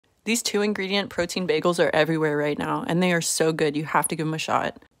These 2-ingredient protein bagels are everywhere right now, and they are so good, you have to give them a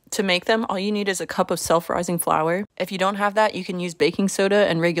shot. To make them, all you need is a cup of self-rising flour. If you don't have that, you can use baking soda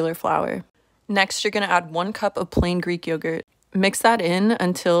and regular flour. Next, you're going to add 1 cup of plain Greek yogurt. Mix that in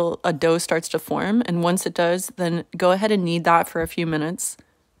until a dough starts to form, and once it does, then go ahead and knead that for a few minutes.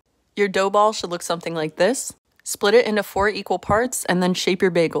 Your dough ball should look something like this. Split it into 4 equal parts, and then shape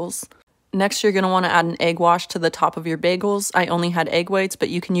your bagels. Next, you're going to want to add an egg wash to the top of your bagels. I only had egg whites, but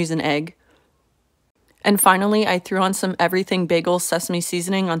you can use an egg. And finally, I threw on some everything bagel sesame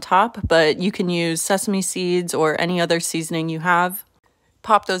seasoning on top, but you can use sesame seeds or any other seasoning you have.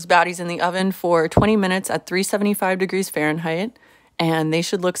 Pop those baddies in the oven for 20 minutes at 375 degrees Fahrenheit, and they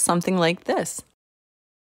should look something like this.